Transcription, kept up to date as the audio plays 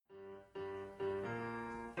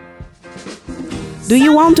Do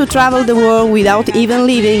you want to travel the world without even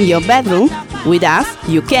leaving your bedroom? With us,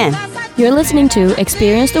 you can. You're listening to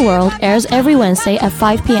Experience the World, airs every Wednesday at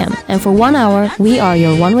 5 p.m. And for 1 hour, we are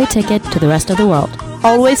your one-way ticket to the rest of the world.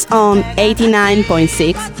 Always on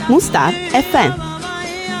 89.6 Mustar FM.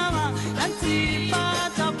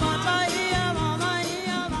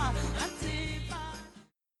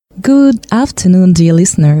 Good afternoon, dear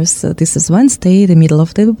listeners. This is Wednesday, the middle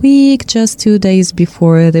of the week, just 2 days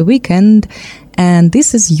before the weekend. And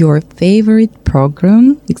this is your favorite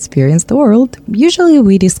program, Experience the World. Usually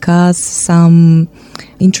we discuss some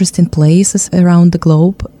interesting places around the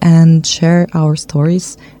globe and share our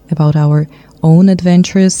stories about our own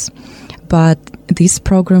adventures. But this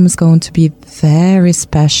program is going to be very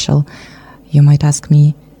special. You might ask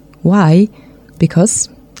me, why? Because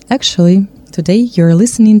actually, today you're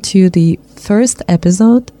listening to the first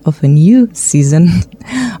episode of a new season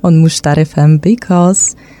on Mustar FM,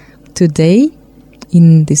 because today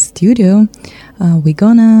in the studio we're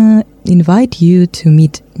gonna invite you to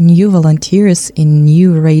meet new volunteers and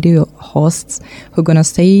new radio hosts who are gonna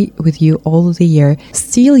stay with you all the year.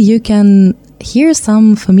 Still, you can hear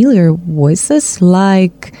some familiar voices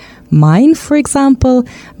like mine, for example.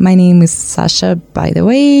 My name is Sasha, by the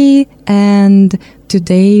way, and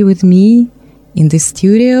today with me in the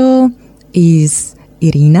studio is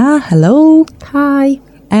Irina. Hello. Hi.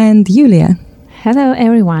 And Julia. Hello,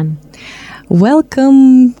 everyone.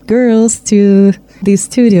 Welcome, girls, to the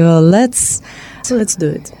studio. Let's do it.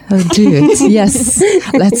 Do it. Yes,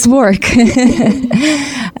 let's work.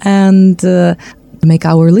 And make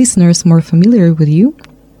our listeners more familiar with you.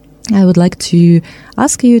 I would like to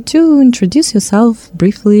ask you to introduce yourself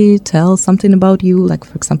briefly, tell something about you, like,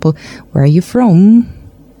 for example, where are you from?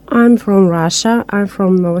 I'm from Russia. I'm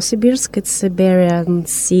from Novosibirsk. It's a Siberian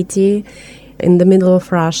city in the middle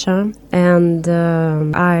of Russia. And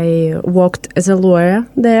I worked as a lawyer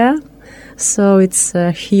there. So it's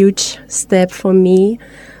a huge step for me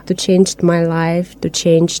to change my life, to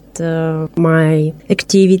change my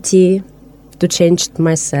activity, to change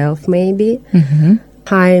myself maybe. Mm-hmm.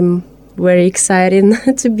 I'm very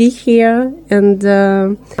excited to be here, and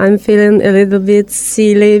I'm feeling a little bit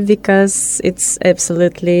silly because it's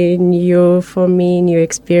absolutely new for me, new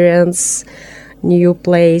experience, new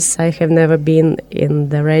place. I have never been in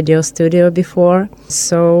the radio studio before,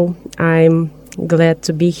 so I'm glad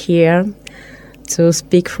to be here to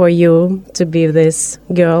speak for you, to be with these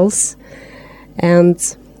girls, and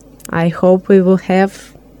I hope we will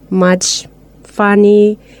have much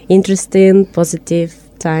funny, interesting, positive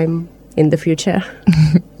time in the future.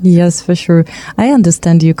 Yes, for sure. I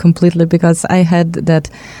understand you completely, because I had that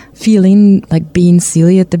feeling like being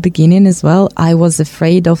silly at the beginning as well. I was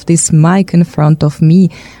afraid of this mic in front of me,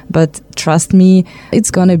 but trust me,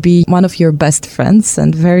 it's gonna be one of your best friends,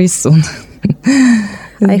 and very soon.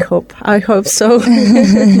 I hope so.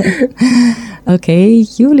 Okay,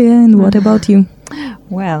 Julia, and what about you?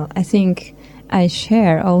 Well, I think I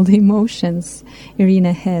share all the emotions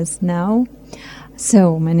Irina has now.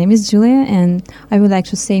 So, my name is Julia, and I would like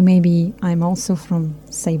to say maybe I'm also from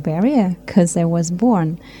Siberia, because I was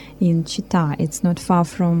born in Chita. It's not far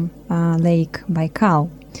from Lake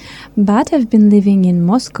Baikal. But I've been living in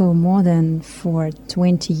Moscow more than for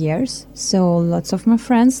 20 years. So lots of my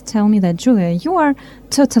friends tell me that, Julia, you are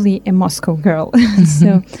totally a Moscow girl.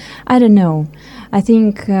 So I don't know. I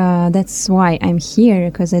think that's why I'm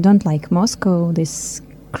here, because I don't like Moscow, this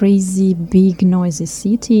crazy, big, noisy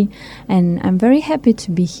city. And I'm very happy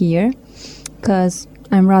to be here, because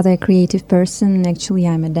I'm rather a creative person. Actually,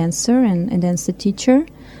 I'm a dancer and a dancer teacher.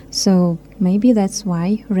 So maybe that's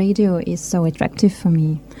why radio is so attractive for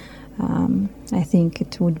me. I think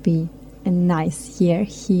it would be a nice year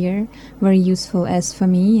here, very useful as for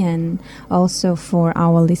me and also for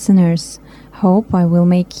our listeners. Hope I will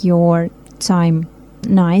make your time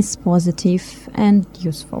nice, positive and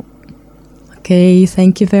useful. Okay,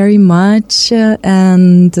 thank you very much.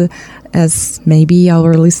 And as maybe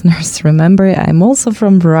our listeners remember, I'm also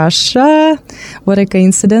from Russia. What a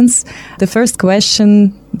coincidence. The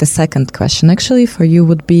second question actually for you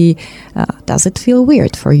would be, does it feel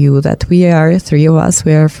weird for you that we are three of us,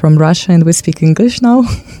 we are from Russia and we speak English now?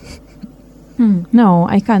 No,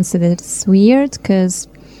 I can't say that it's weird, because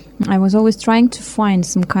I was always trying to find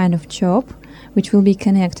some kind of job which will be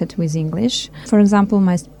connected with English. For example,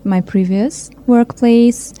 my previous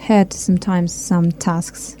workplace had sometimes some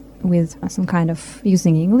tasks with some kind of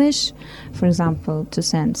using English, for example, to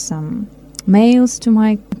send some mails to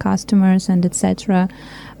my customers and etc.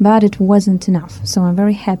 But it wasn't enough. So I'm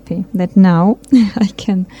very happy that now I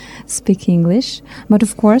can speak English. But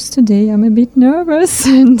of course, today I'm a bit nervous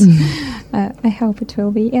and I hope it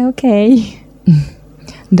will be okay.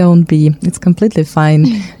 Don't be. It's completely fine.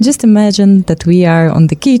 Just imagine that we are on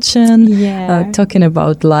the kitchen talking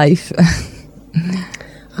about life.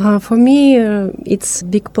 For me, it's a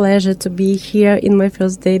big pleasure to be here in my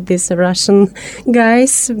first day with these Russian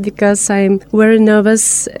guys because I'm very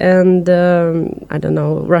nervous and I don't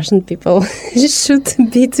know, Russian people should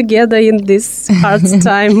be together in this hard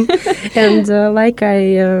time. And like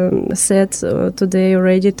I said today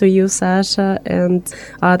already to you, Sasha, and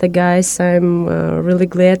other guys, I'm really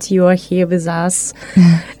glad you are here with us.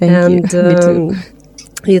 Thank you. Me too.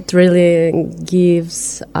 It really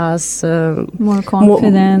gives us more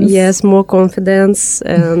confidence. More confidence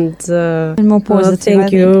and more positive.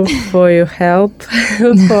 Thank you for your help,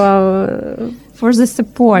 for the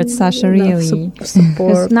support, Sasha. Really,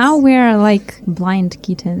 support. Now we're like blind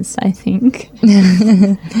kittens, I think.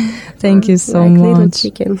 Thank you so like much. Little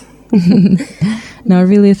chicken. No,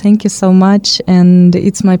 really, thank you so much. And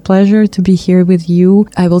it's my pleasure to be here with you.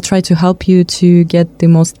 I will try to help you to get the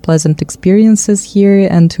most pleasant experiences here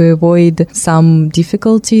and to avoid some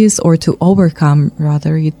difficulties or to overcome,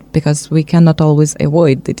 rather, because we cannot always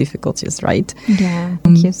avoid the difficulties, right? Yeah,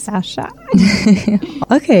 thank you, Sasha.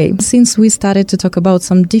 Okay, since we started to talk about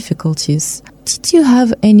some difficulties, did you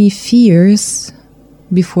have any fears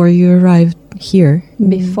before you arrived here?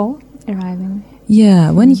 Before arriving?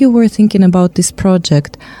 Yeah, when you were thinking about this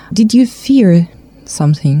project, did you fear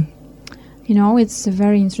something? You know, it's a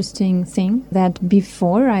very interesting thing that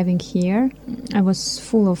before arriving here, I was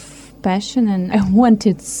full of passion and I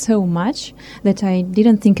wanted so much that I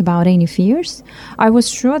didn't think about any fears. I was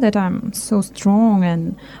sure that I'm so strong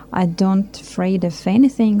and I don't afraid of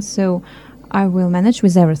anything, so I will manage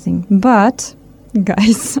with everything. But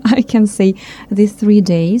guys, I can say these 3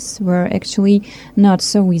 days were actually not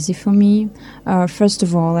so easy for me. First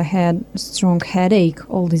of all, I had a strong headache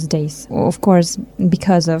all these days. Of course,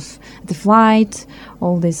 because of the flight,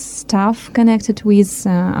 all this stuff connected with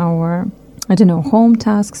our home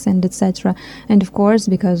tasks and etc. And of course,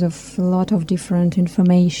 because of a lot of different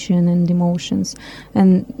information and emotions.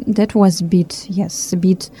 And that was a bit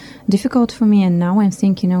difficult for me. And now I'm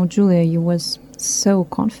thinking, Julia, you was so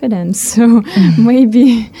confident, so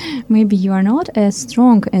maybe you are not as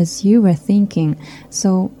strong as you were thinking.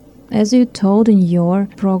 So as you told in your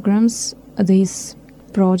programs, this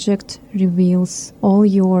project reveals all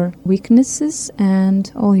your weaknesses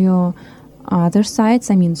and all your other sides,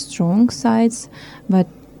 strong sides. But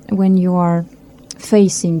when you are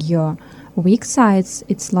facing your weak sides,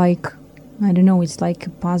 it's like it's like a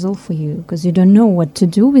puzzle for you because you don't know what to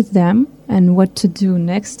do with them and what to do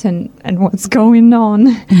next and what's going on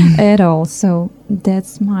at all. So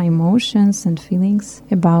that's my emotions and feelings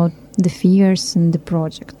about the fears and the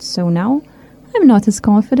project. So now I'm not as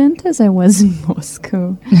confident as I was in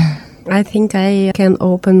Moscow. I think I can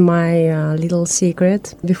open my little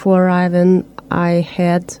secret. Before arriving, I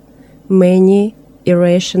had many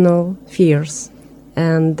irrational fears,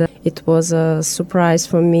 and it was a surprise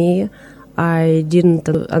for me. I didn't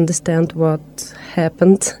understand what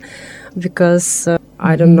happened because,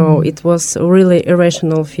 I don't know, it was really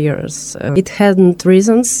irrational fears. It hadn't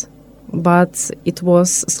reasons, but it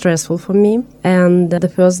was stressful for me. And the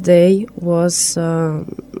first day was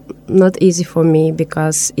not easy for me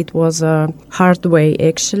because it was a hard way,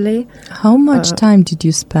 actually. How much time did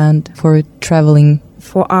you spend for traveling?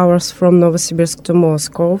 4 hours from Novosibirsk to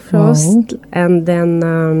Moscow first, and then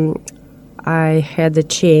I had a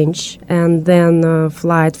change, and then a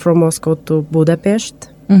flight from Moscow to Budapest,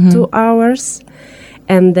 2 hours,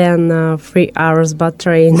 and then 3 hours by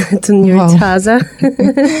train to Nyíregyháza.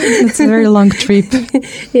 It's a very long trip.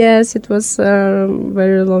 Yes, it was a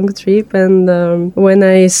very long trip, and when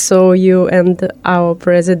I saw you and our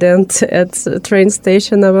president at the train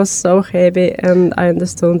station, I was so happy, and I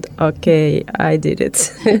understood, okay, I did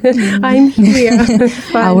it. I'm here,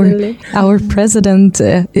 finally. Our president,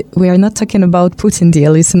 we are not talking about Putin, dear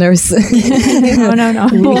listeners.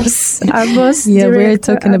 No. Boss, our boss. Yeah, director, we're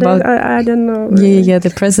talking about... I don't know. Yeah, the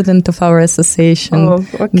president of our association,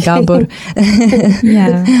 Gabor.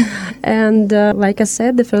 Yeah. And like I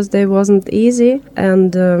said, the first day wasn't easy,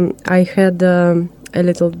 and I had a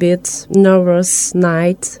little bit nervous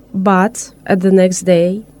night. But at the next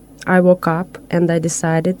day, I woke up and I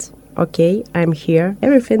decided, okay, I'm here.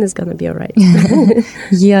 Everything is gonna be all right.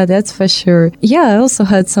 Yeah, that's for sure. Yeah, I also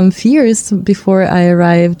had some fears before I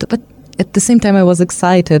arrived, but at the same time, I was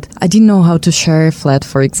excited. I didn't know how to share a flat,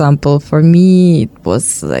 for example. For me, it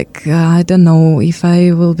was like, I don't know if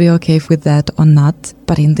I will be okay with that or not.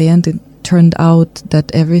 But in the end, it turned out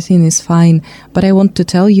that everything is fine. But I want to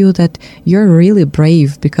tell you that you're really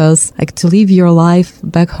brave because, like, to live your life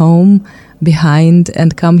back home behind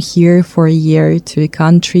and come here for a year to a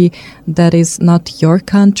country that is not your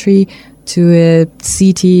country, to a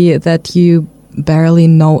city that you barely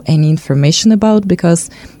know any information about, because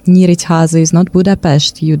Nyíregyháza is not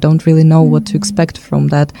Budapest. You don't really know what to expect from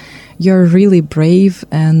that. You're really brave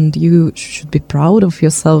and you should be proud of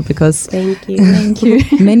yourself, because Thank you. Thank you.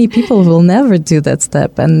 many people will never do that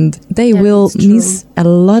step, and they Yeah, will it's true. miss a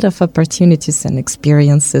lot of opportunities and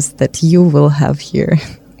experiences that you will have here.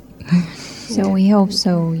 So we hope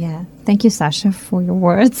so, yeah. Thank you, Sasha, for your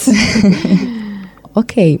words.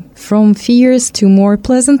 Okay, from fears to more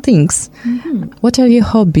pleasant things. What are your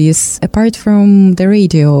hobbies? Apart from the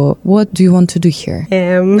radio, what do you want to do here?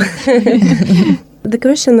 The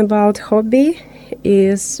question about hobby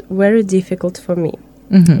is very difficult for me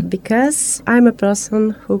because I'm a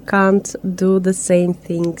person who can't do the same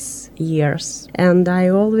things years, and I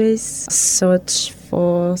always search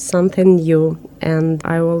for something new, and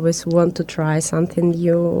I always want to try something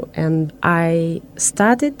new, and I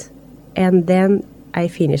started and then I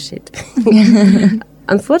finish it.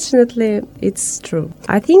 Unfortunately, it's true.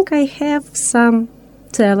 I think I have some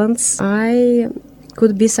talents. I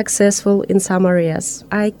could be successful in some areas.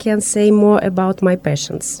 I can say more about my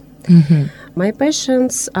passions. My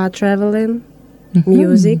passions are traveling,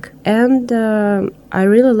 music, and I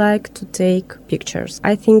really like to take pictures.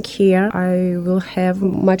 I think here I will have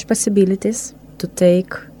much possibilities to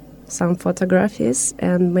take some photographies,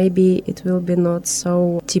 and maybe it will be not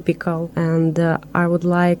so typical, and I would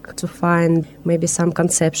like to find maybe some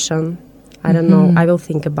conception. I don't know, I will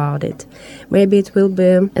think about it. Maybe it will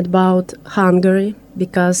be about Hungary,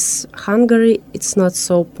 because Hungary, it's not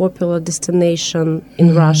so popular destination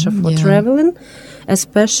in Russia for traveling,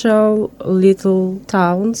 especially little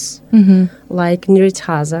towns like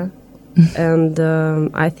Nyíregyháza. And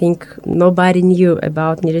I think nobody knew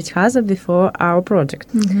about Nyíregyháza before our project.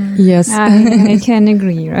 Yes. I can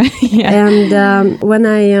agree, right? Yeah. And when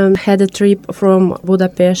I had a trip from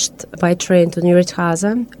Budapest by train to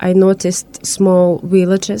Nyíregyháza, I noticed small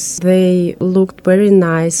villages. They looked very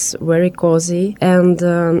nice, very cozy, and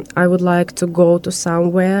I would like to go to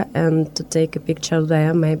somewhere and to take a picture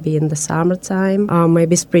there, maybe in the summertime or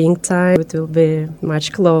maybe springtime. It will be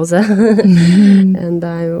much closer. And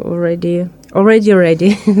I'm already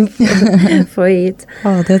ready for it.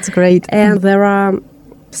 Oh, that's great. And there are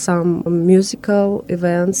some musical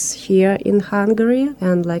events here in Hungary,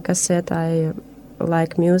 and like I said, I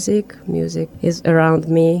like music. Music is around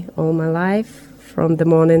me all my life, from the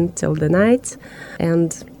morning till the night,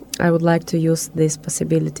 and I would like to use this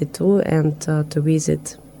possibility too, and to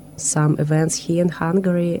visit some events here in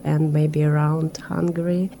Hungary and maybe around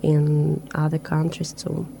Hungary in other countries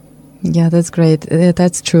too. Yeah, that's great.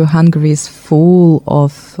 That's true. Hungary is full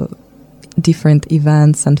of different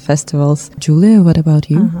events and festivals. Julia, what about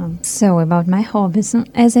you? So, about my hobbies,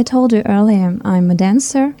 as I told you earlier, I'm a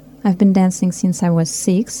dancer. I've been dancing since I was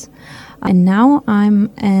 6. And now I'm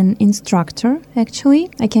an instructor, actually.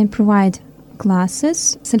 I can provide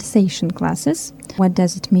classes, sensation classes. What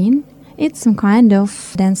does it mean? It's some kind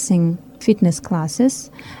of dancing fitness classes,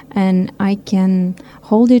 and I can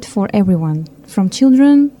hold it for everyone, from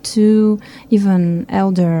children to even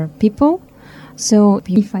elder people. So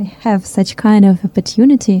if I have such kind of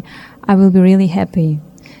opportunity, I will be really happy,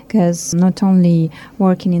 because not only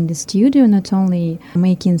working in the studio, not only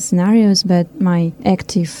making scenarios, but my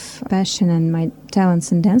active passion and my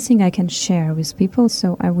talents in dancing I can share with people,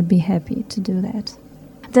 so I would be happy to do that.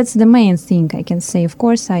 That's the main thing I can say. Of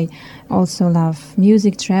course, I also love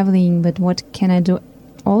music, traveling, but what can I do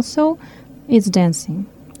also? It's dancing.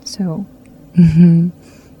 So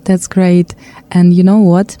That's great. And you know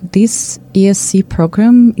what? This ESC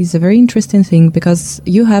program is a very interesting thing, because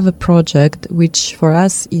you have a project which for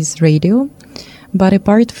us is radio. But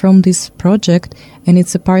apart from this project, and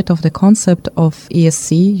it's a part of the concept of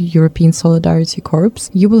ESC, European Solidarity Corps,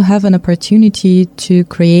 you will have an opportunity to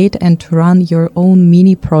create and to run your own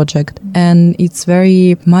mini project. And it's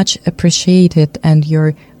very much appreciated, and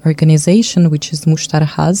your organization, which is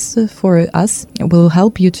Mushtarhaz for us, will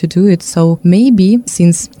help you to do it. So maybe,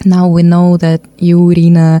 since now we know that you,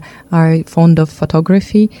 Irina, are fond of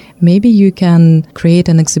photography, maybe you can create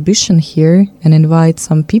an exhibition here and invite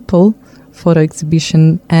some people, photo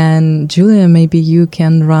exhibition. And Julia, maybe you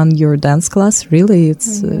can run your dance class. Really,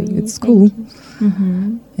 it's cool.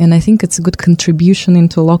 And I think it's a good contribution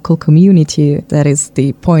into local community. That is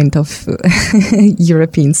the point of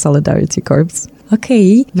European Solidarity Corps.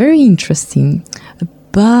 Okay, very interesting.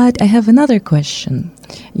 But I have another question.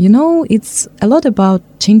 You know, it's a lot about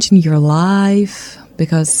changing your life,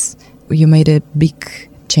 because you made a big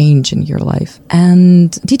change in your life.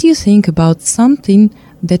 And did you think about something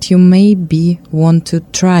that you maybe want to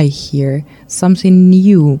try here? Something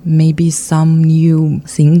new, maybe some new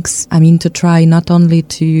things. I mean, to try not only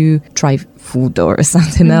to try food or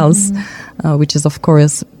something else, which is of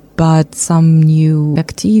course, but some new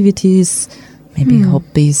activities, maybe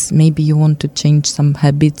hobbies. Maybe you want to change some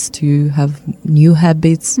habits to have new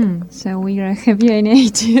habits. So, Ira, have you any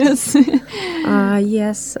ideas?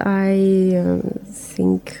 Yes, I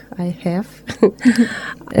think I have.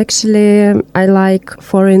 Actually, I like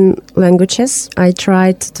foreign languages. I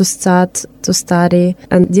tried to start to study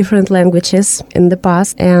different languages in the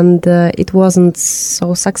past, and it wasn't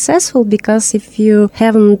so successful because if you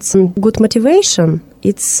haven't good motivation,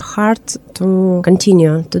 it's hard to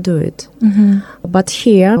continue to do it. But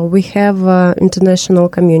here we have an international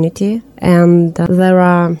community, and there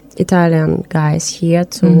are Italian guys here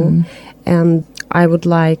too. And I would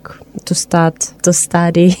like to start to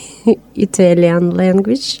study Italian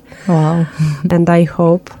language. Wow. And I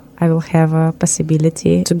hope I will have a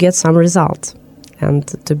possibility to get some result and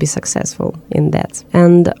to be successful in that.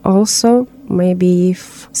 And also, maybe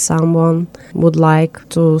if someone would like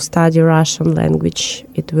to study Russian language,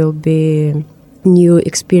 it will be new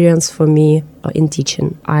experience for me in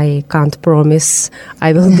teaching. I can't promise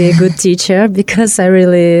I will be a good teacher because I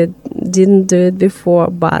really didn't do it before,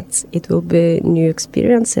 but it will be a new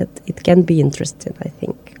experience. It can be interesting, I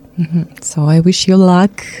think. So I wish you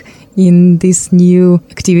luck in these new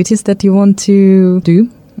activities that you want to do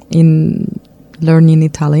in learning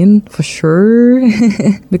Italian, for sure,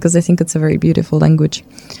 because I think it's a very beautiful language.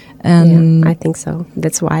 And I think so.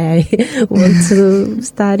 That's why I want to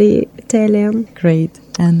study Italian. Great.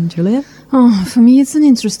 And Julia? Oh, for me, it's an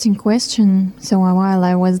interesting question. So while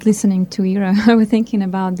I was listening to Ira, I was thinking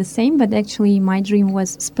about the same, but actually my dream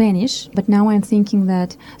was Spanish. But now I'm thinking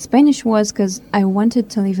that Spanish was because I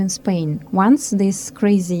wanted to live in Spain. Once this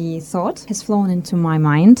crazy thought has flown into my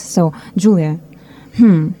mind. So, Julia,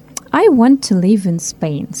 I want to live in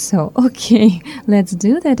Spain, so okay, let's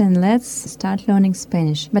do that and let's start learning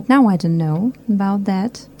Spanish. But now I don't know about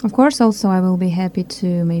that. Of course, also I will be happy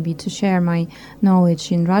to share my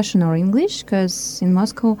knowledge in Russian or English, because in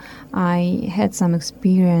Moscow I had some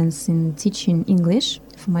experience in teaching English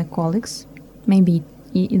for my colleagues. Maybe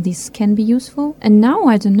this can be useful. And now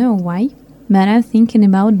I don't know why. But I'm thinking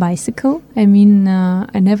about bicycle. I mean,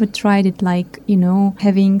 I never tried it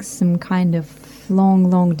having some kind of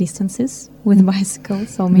long distances with bicycle,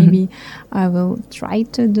 so maybe I will try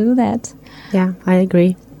to do that. Yeah, I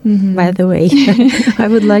agree. By the way, I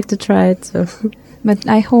would like to try it too. But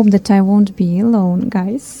I hope that I won't be alone,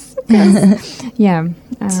 guys. Yeah.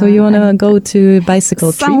 So you want to go to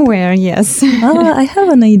bicycle trip? Somewhere, yes. I have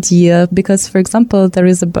an idea, because, for example, there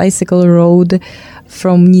is a bicycle road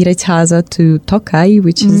from Nyíregyháza to Tokaj,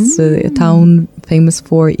 which is a town famous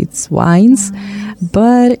for its wines,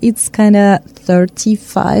 but it's kind of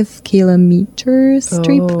 35 kilometers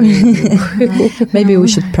trip. Maybe we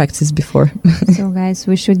should practice before. So, guys,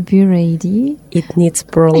 we should be ready. It needs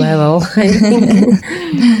pro level, I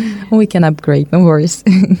think. We can upgrade, no worries.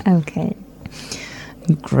 Okay.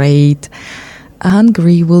 Great.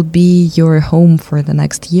 Hungary will be your home for the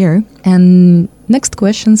next year. And next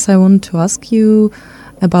questions I want to ask you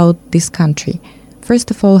about this country. First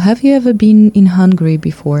of all, have you ever been in Hungary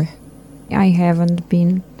before? I haven't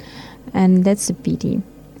been, and that's a pity,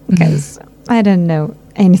 because I don't know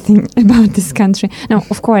anything about this country. Now,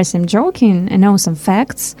 of course, I'm joking, I know some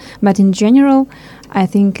facts, but in general, I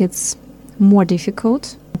think it's more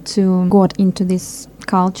difficult to go into this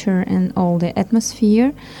culture and all the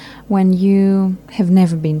atmosphere when you have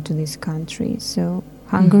never been to this country. So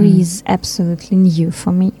Hungary is absolutely new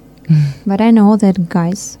for me. But I know that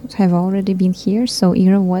guys have already been here. So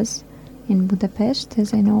Ira was in Budapest,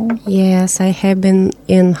 as I know. Yes, I have been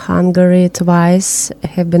in Hungary twice. I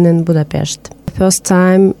have been in Budapest. The first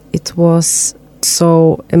time it was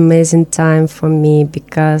so amazing time for me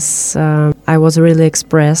because I was really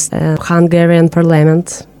expressed. Hungarian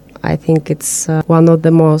parliament, I think it's one of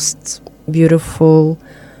the most beautiful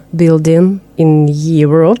building in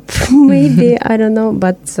Europe, maybe, I don't know,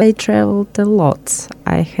 but I traveled a lot.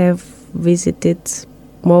 I have visited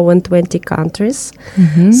more than 20 countries,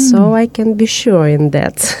 so I can be sure in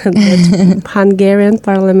that Hungarian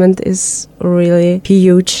parliament is really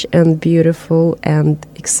huge and beautiful and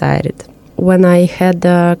excited. When I had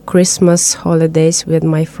the Christmas holidays with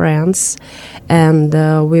my friends and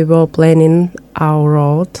we were planning our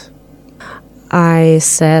road, I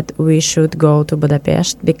said we should go to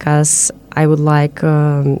Budapest because I would like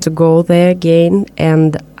to go there again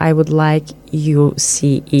and I would like you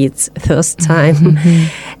see it first time.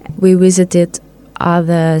 We visited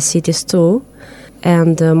other cities too,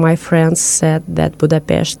 And my friends said that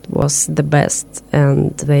Budapest was the best,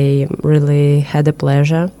 and they really had a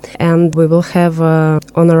pleasure. And we will have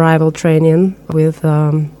on-arrival training with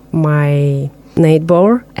my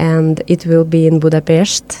neighbor, and it will be in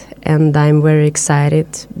Budapest. And I'm very excited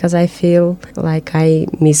because I feel like I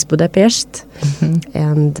miss Budapest,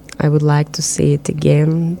 and I would like to see it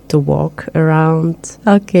again, to walk around.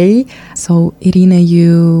 Okay. So, Irina,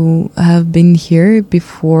 you have been here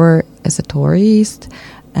before as a tourist,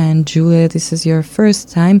 and Julia, this is your first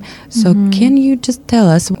time. So can you just tell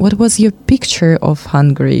us, what was your picture of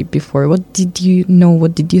Hungary before? What did you know?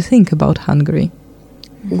 What did you think about Hungary?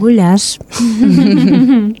 Gulyás.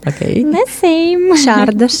 Okay. The same.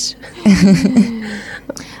 Sárdas.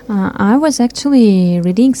 I was actually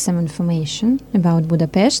reading some information about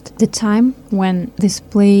Budapest, the time when this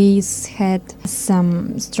place had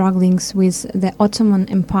some strugglings with the Ottoman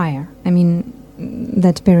Empire. I mean,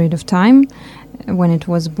 that period of time when it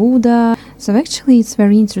was Buda. So actually it's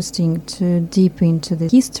very interesting to deep into the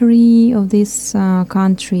history of this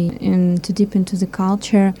country and to deep into the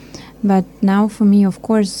culture. But now for me, of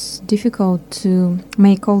course, difficult to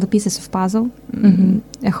make all the pieces of puzzle,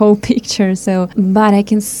 a whole picture. So, but I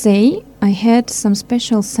can say I had some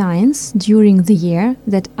special signs during the year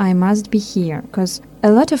that I must be here, because a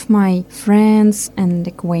lot of my friends and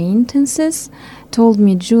acquaintances told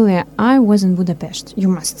me, Julia, I was in Budapest. You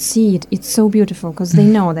must see it. It's so beautiful, because they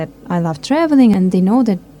know that I love traveling and they know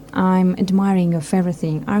that I'm admiring of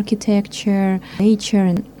everything, architecture, nature.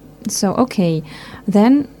 And so, okay,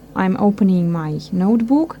 then I'm opening my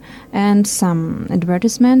notebook and some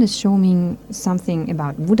advertisement is showing something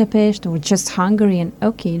about Budapest or just Hungary, and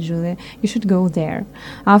okay, Julia, you should go there.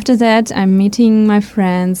 After that, I'm meeting my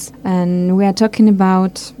friends and we are talking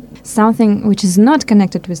about something which is not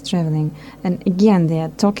connected with traveling. And again, they are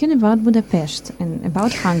talking about Budapest and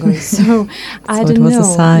about Hungary. So I don't know. It was a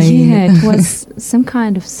sign. Yeah, it was some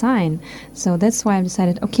kind of sign. So that's why I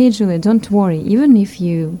decided, okay, Julia, don't worry, even if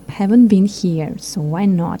you haven't been here, so why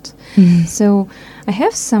not? So I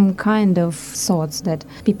have some kind of thoughts that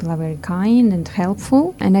people are very kind and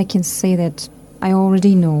helpful, and I can say that I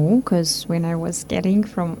already know, because when I was getting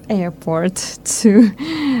from airport to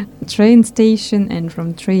train station and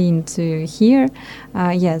from train to here,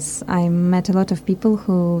 yes, I met a lot of people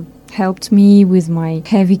who helped me with my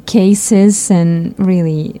heavy cases, and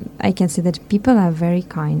really I can say that people are very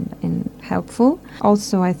kind and helpful.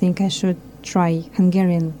 Also, I think I should try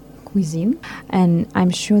Hungarian cuisine, and I'm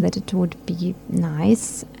sure that it would be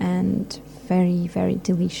nice and very, very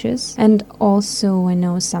delicious. And also I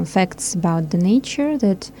know some facts about the nature,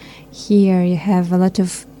 that here you have a lot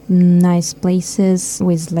of nice places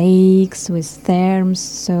with lakes, with therms.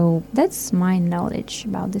 So that's my knowledge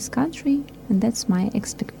about this country, and that's my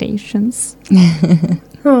expectations.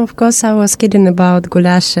 Oh, of course, I was kidding about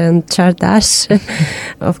goulash and csárdas.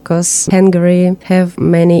 Of course, Hungary have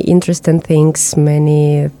many interesting things,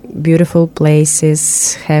 many beautiful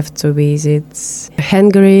places have to visit.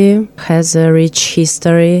 Hungary has a rich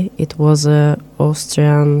history. It was an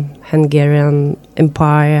Austrian-Hungarian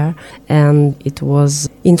empire, and it was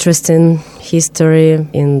interesting history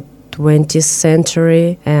in 20th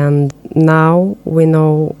century, and now we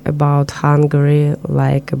know about Hungary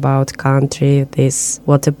like about country, this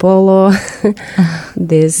water polo,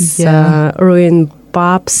 this ruined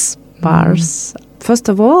pubs, bars. First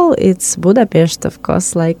of all, it's Budapest, of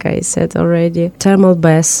course, like I said already. Thermal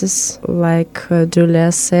baths, like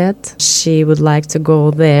Julia said, she would like to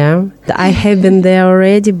go there. I have been there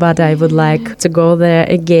already, but I would like to go there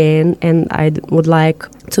again, and I would like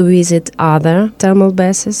to visit other thermal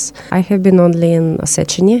baths. I have been only in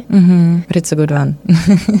Széchenyi. But it's a good one.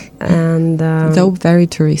 And though very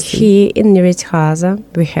touristy. Here in Nyíregyháza,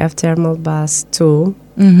 we have thermal baths too.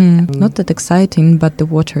 Not that exciting, but the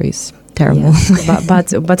water is terrible.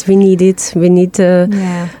 Yes, but we need it. We need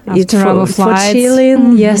it for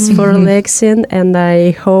chilling, yes, for relaxing, and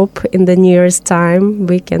I hope in the nearest time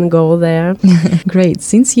we can go there. Great.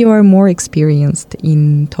 Since you are more experienced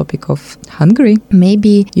in topic of Hungary,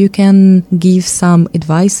 maybe you can give some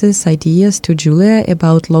advices, ideas to Julia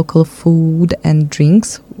about local food and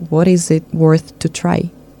drinks. What is it worth to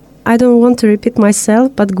try? I don't want to repeat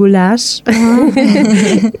myself, but goulash,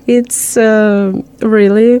 it's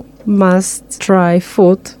really must try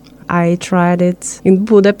food. I tried it in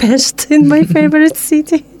Budapest, in my favorite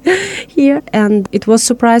city here, and it was a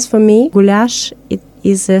surprise for me. Goulash, it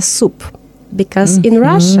is a soup, because in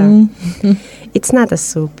Russia it's not a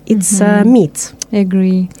soup, it's meat. I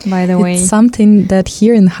agree, by the way. It's something that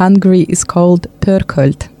here in Hungary is called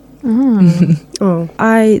pörkölt.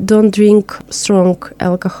 I don't drink strong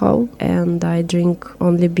alcohol, and I drink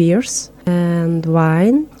only beers. and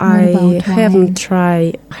wine. What I about wine? haven't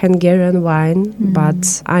tried Hungarian wine,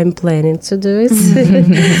 but I'm planning to do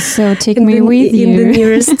it. So take me with in the you.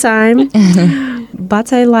 nearest time.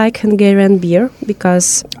 But I like Hungarian beer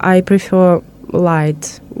because I prefer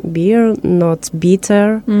light beer, not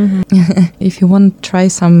bitter. If you want to try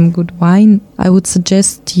some good wine, I would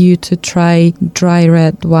suggest you to try dry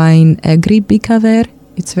red wine Egri Bikaver.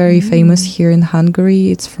 It's very famous here in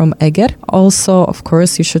Hungary. It's from Eger. Also, of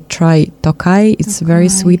course, you should try Tokaj. It's very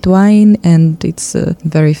Tokaj. sweet wine and it's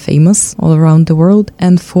very famous all around the world.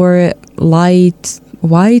 And for light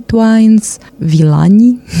white wines,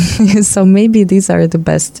 Villani. So maybe these are the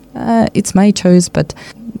best. It's my choice, but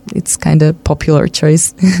it's kind of popular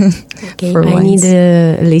choice. Okay, for I wines. need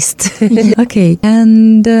a list. Okay,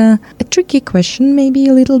 and a tricky question maybe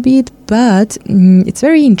a little bit, but it's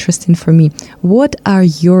very interesting for me. What are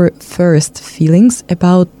your first feelings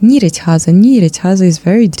about Nyíregyháza? Nyíregyháza is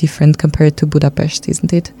very different compared to Budapest,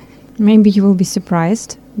 isn't it? Maybe you will be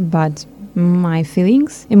surprised, but my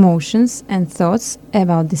feelings, emotions, and thoughts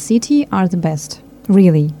about the city are the best.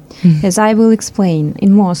 Really. As I will explain,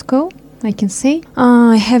 in Moscow, I can say,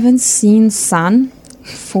 I haven't seen sun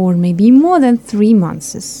for maybe more than 3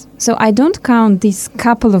 months. So I don't count these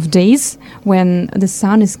couple of days when the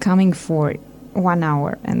sun is coming for 1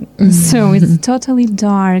 hour. And so it's totally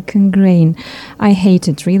dark and grey. I hate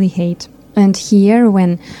it, really hate. And here,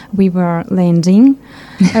 when we were landing,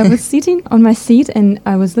 I was sitting on my seat and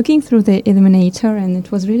I was looking through the illuminator, and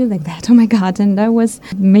it was really like that. Oh my God. And I was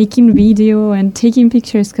making video and taking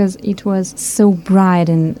pictures because it was so bright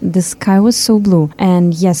and the sky was so blue.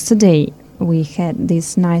 And yesterday we had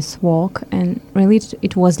this nice walk, and really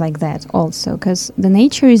it was like that also, because the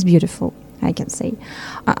nature is beautiful, I can say.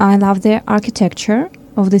 I love the architecture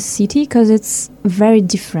of the city because it's very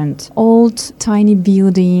different. Old tiny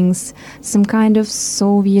buildings, some kind of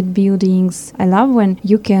Soviet buildings. I love when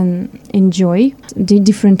you can enjoy the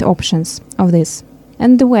different options of this.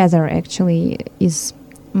 And the weather actually is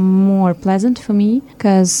more pleasant for me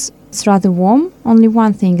because it's rather warm. Only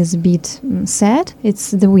one thing is a bit sad,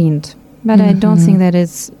 it's the wind. But I don't think that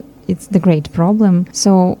it's the great problem.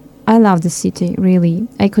 So I love the city, really.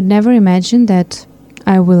 I could never imagine that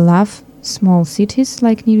I will love small cities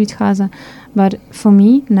like Nyíregyháza, but for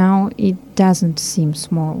me now it doesn't seem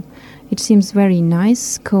small. It seems very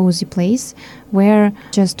nice, cozy place where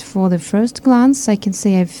just for the first glance I can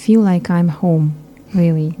say I feel like I'm home.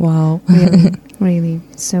 Really. Wow. Really, really.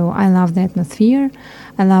 So I love the atmosphere.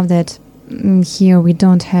 I love that here we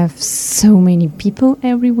don't have so many people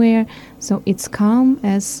everywhere. So it's calm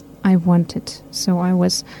as I wanted. So I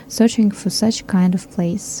was searching for such kind of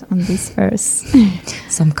place on this earth.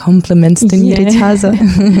 Some compliments to Yeah. Nyíregyháza.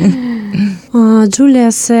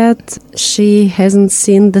 Julia said she hasn't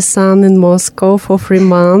seen the sun in Moscow for 3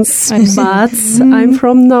 months, but I'm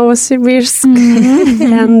from Novosibirsk,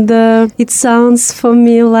 and it sounds for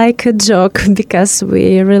me like a joke because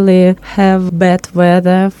we really have bad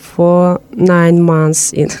weather for 9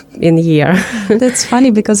 months in year. That's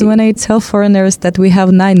funny because when I tell foreigners that we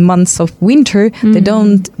have 9 months of winter, they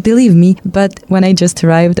don't believe me. But when I just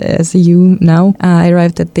arrived, as you now, I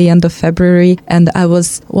arrived at the end of February and I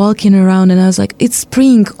was walking around and I was like, it's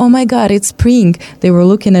spring. Oh my God, it's spring. They were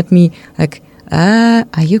looking at me like,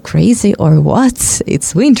 are you crazy or what?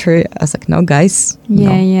 It's winter. I was like, no, guys. Yeah,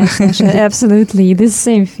 no. yeah, Sasha, absolutely. The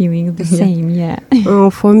same feeling, the same, yeah.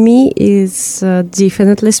 For me, it's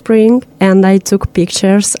definitely spring, and I took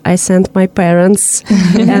pictures. I sent my parents,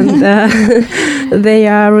 and they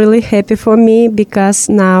are really happy for me because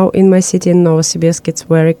now in my city in Novosibirsk, it's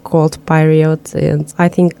very cold period, and I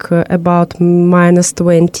think about minus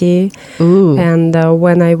 20. Ooh. And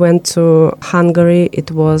when I went to Hungary,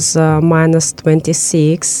 it was minus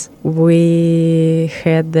 26. We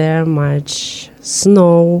had there much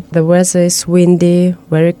snow. The weather is windy,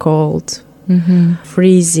 very cold,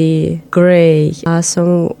 freezy, gray.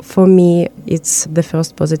 So for me, it's the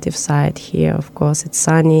first positive side here. Of course, it's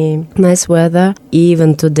sunny, nice weather.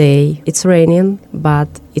 Even today, it's raining, but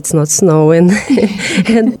it's not snowing,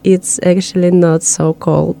 and it's actually not so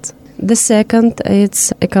cold. The second,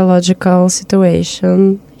 it's ecological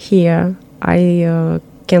situation here. I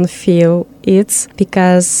can feel it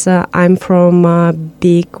because I'm from a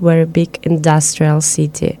very big industrial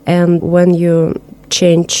city. And when you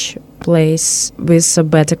change place with a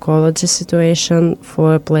bad ecology situation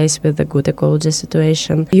for a place with a good ecology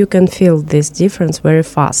situation, you can feel this difference very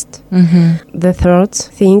fast. The third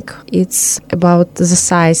thing, it's about the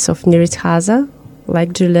size of Nyíregyháza.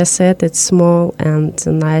 Like Julia said, it's small and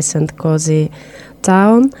nice and cozy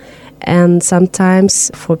town. And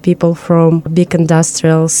sometimes for people from big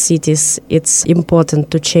industrial cities, it's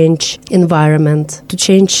important to change environment, to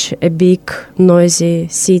change a big noisy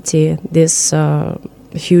city, this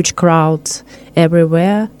huge crowd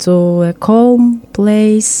everywhere, to a calm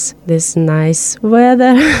place, this nice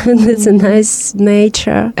weather, this nice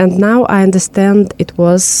nature. And now I understand it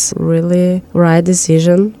was really right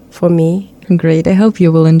decision for me. Great. I hope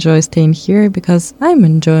you will enjoy staying here because I'm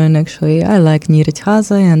enjoying actually. I like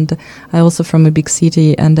Nyíregyháza and I also from a big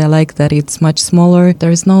city and I like that it's much smaller.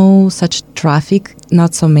 There is no such traffic,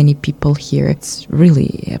 not so many people here. It's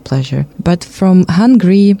really a pleasure. But from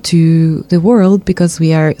Hungary to the world, because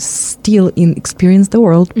we are still in Experience the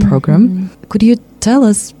World program, could you tell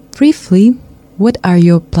us briefly what are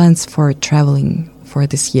your plans for traveling for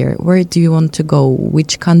this year? Where do you want to go?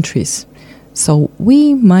 Which countries? So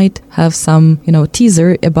we might have some,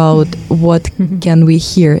 teaser about what can we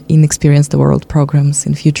hear in Experience the World programs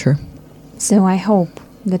in future. So I hope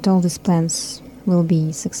that all these plans will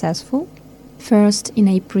be successful. First, in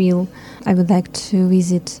April, I would like to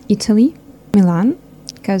visit Italy, Milan,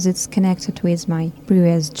 because it's connected with my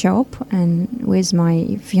previous job and with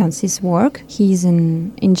my fiancé's work. He's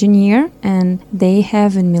an engineer and they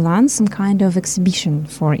have in Milan some kind of exhibition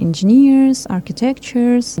for engineers,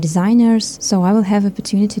 architects, designers. So I will have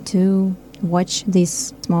opportunity to watch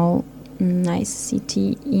this small nice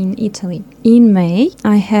city in Italy. In May,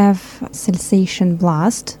 I have Sensation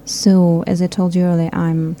Blast. So as I told you earlier,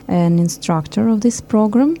 I'm an instructor of this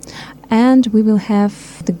program. And we will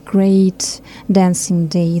have the great dancing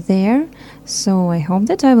day there. So I hope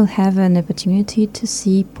that I will have an opportunity to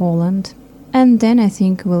see Poland. And then I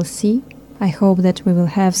think we'll see. I hope that we will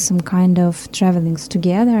have some kind of travelings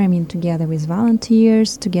together. I mean, together with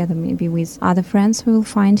volunteers, together maybe with other friends we will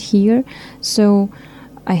find here. So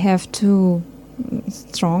I have two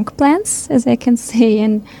strong plans, as I can say.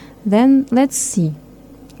 And then let's see.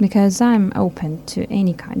 Because I'm open to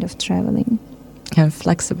any kind of travelling. And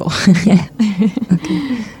flexible. Yeah.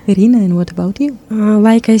 Okay. Irina, and what about you?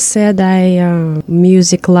 Like I said, I'm a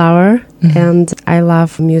music lover and I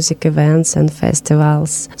love music events and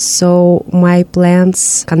festivals. So my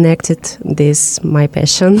plans connected this, my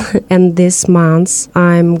passion. And this month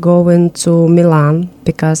I'm going to Milan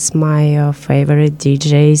because my favorite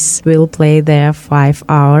DJs will play there 5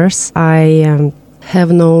 hours. I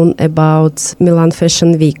have known about Milan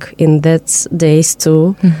Fashion Week in that days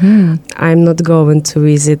too. I'm not going to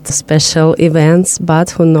visit special events,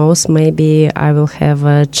 but who knows, maybe I will have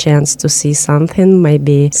a chance to see something,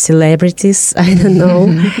 maybe celebrities, I don't know.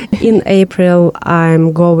 In April,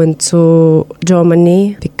 I'm going to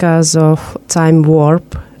Germany because of Time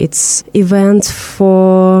Warp. It's event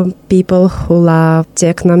for people who love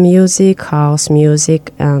techno music, house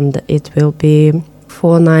music, and it will be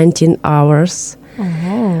for 19 hours.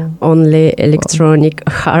 Oh. Only electronic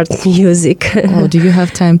hard music. Oh, do you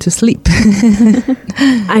have time to sleep?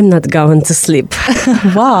 I'm not going to sleep.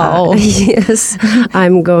 Wow. Yes,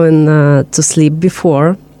 I'm going to sleep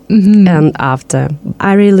before and after.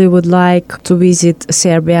 I really would like to visit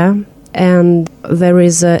Serbia, and there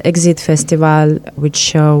is a Exit Festival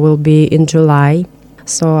which will be in July.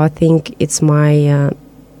 So I think it's my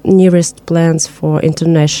nearest plans for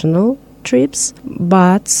international trips,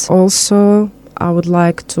 but also I would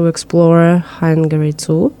like to explore Hungary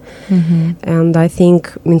too. And I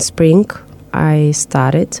think in spring I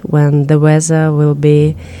started when the weather will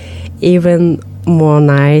be even more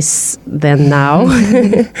nice than now.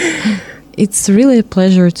 It's really a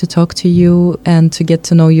pleasure to talk to you and to get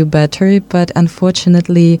to know you better, but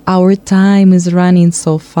unfortunately our time is running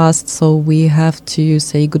so fast, so we have to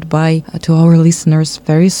say goodbye to our listeners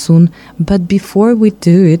very soon. But before we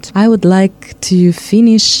do it, I would like to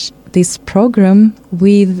finish this program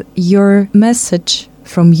with your message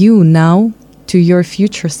from you now to your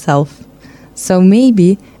future self. So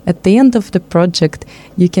maybe at the end of the project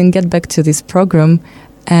you can get back to this program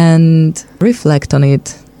and reflect on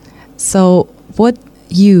it. So what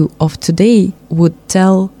you of today would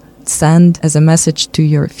send as a message to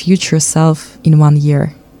your future self in 1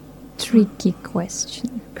 year? Tricky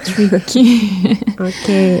question. Tricky.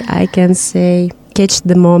 Okay, I can say catch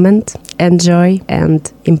the moment, enjoy,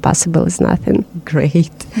 and impossible is nothing.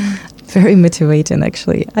 Great. Very motivating,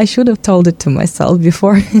 actually. I should have told it to myself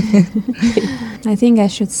before. I think I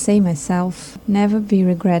should say myself, never be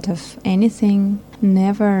regret of anything,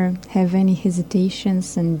 never have any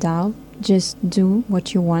hesitations and doubt. Just do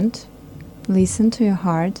what you want, listen to your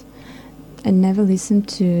heart, and never listen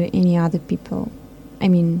to any other people. I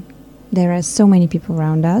mean, there are so many people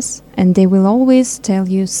around us, and they will always tell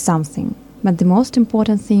you something. But the most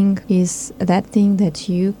important thing is that thing that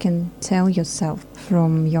you can tell yourself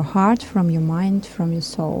from your heart, from your mind, from your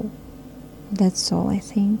soul. That's all, I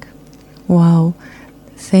think. Wow.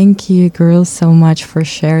 Thank you, girls, so much for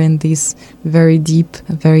sharing these very deep,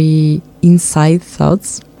 very inside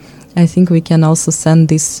thoughts. I think we can also send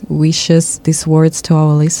these wishes, these words to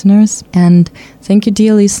our listeners. And thank you,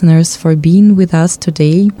 dear listeners, for being with us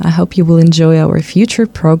today. I hope you will enjoy our future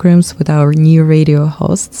programs with our new radio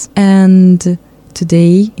hosts. And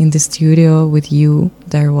today in the studio with you,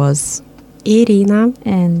 there was Irina.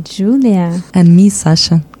 And Julia. And me,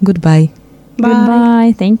 Sasha. Goodbye. Bye.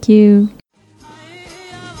 Goodbye. Thank you.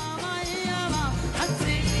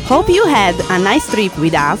 Hope you had a nice trip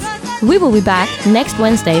with us. We will be back next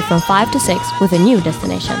Wednesday from 5 to 6 with a new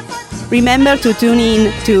destination. Remember to tune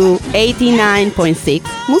in to 89.6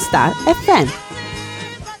 Mustar FM.